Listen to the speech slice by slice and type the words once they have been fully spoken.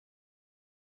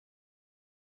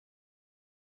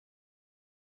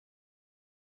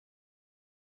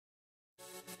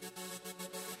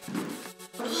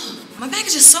My bag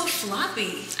is just so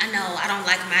floppy. I know, I don't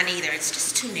like mine either. It's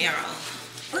just too narrow.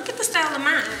 Look at the style of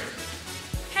mine.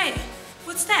 Hey,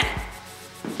 what's that?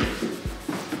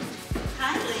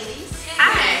 Hi, ladies.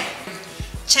 Hi.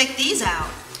 Check these out.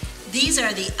 These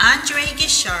are the Andre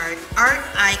Guichard Art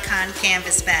Icon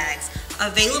Canvas bags,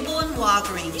 available in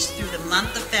Walgreens through the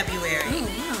month of February. Oh,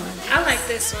 wow. I like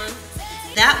this one.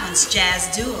 That one's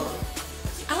Jazz Duo.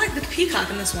 I like the peacock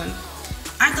in this one.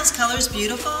 Aren't those colors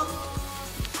beautiful?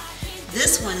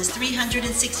 This one is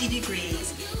 360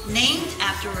 degrees, named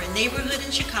after a neighborhood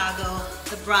in Chicago,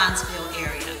 the Bronzeville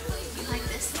area. I like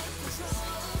this.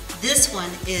 This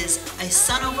one is a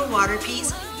sun over water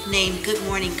piece named Good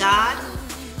Morning God,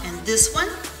 and this one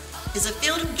is a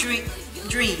Field of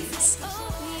Dreams.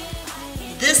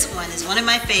 This one is one of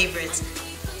my favorites,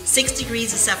 6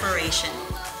 degrees of separation.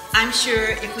 I'm sure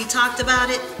if we talked about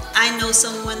it, I know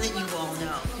someone that you all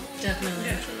know.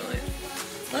 Definitely.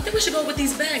 Well, I think we should go with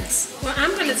these bags. Well,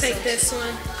 I'm gonna take this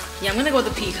one. Yeah, I'm gonna go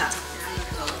with the peacock.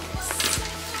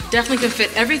 Definitely can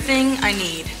fit everything I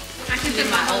need. I can fit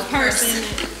my whole purse in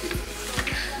it.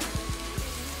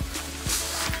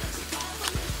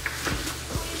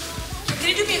 Can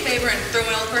you do me a favor and throw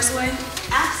my old purse away?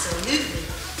 Absolutely.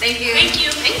 Thank you. Thank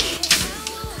you. Thank you.